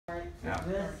Now,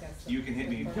 you can hit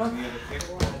me with the Jump. other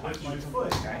kick or punch. With my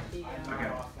foot. Okay?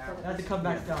 Okay. I have to come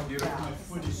back down. Beautiful. My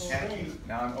foot is Okay. straight.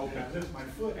 Now I'm And I open. lift my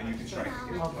foot. And you can strike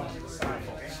again.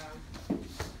 Okay?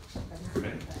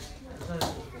 Ready?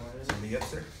 So knee up,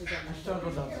 sir. I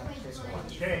struggled on that.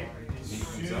 Okay, as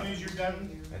soon as you're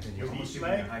done, And then you with almost each give me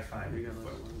a leg, high five with your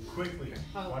foot. quickly,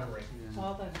 water break.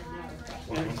 All the,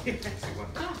 One. See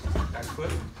one. Back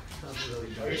foot.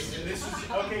 This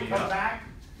is, okay, come back,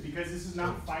 because this is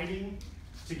not fighting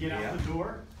to get out the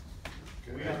door.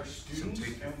 We are students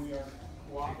and we are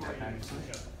cooperating with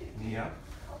each other. Knee up.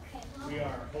 We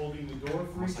are holding the door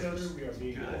for each other, we are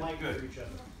being polite for each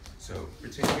other. So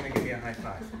pretend you're gonna give me a high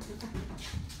five.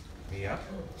 Knee up.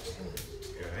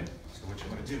 Good. So what you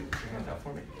wanna do? Put your hand up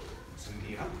for me. So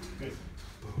knee up. Good.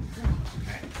 Boom.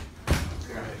 Okay.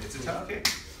 Good. It's a tough kick.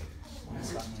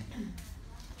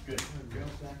 Good.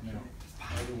 No.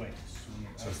 Other way.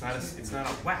 So it's not a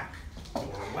whack or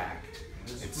a whack.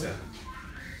 It's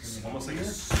almost like a.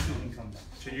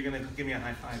 So you're gonna give me a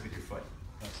high five with your foot.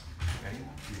 Ready?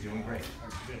 You're doing great.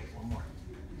 Good. One more.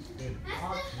 Good.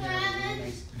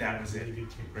 That was it.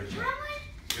 Great job.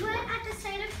 We're at the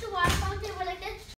side of the water fountain. We're like this.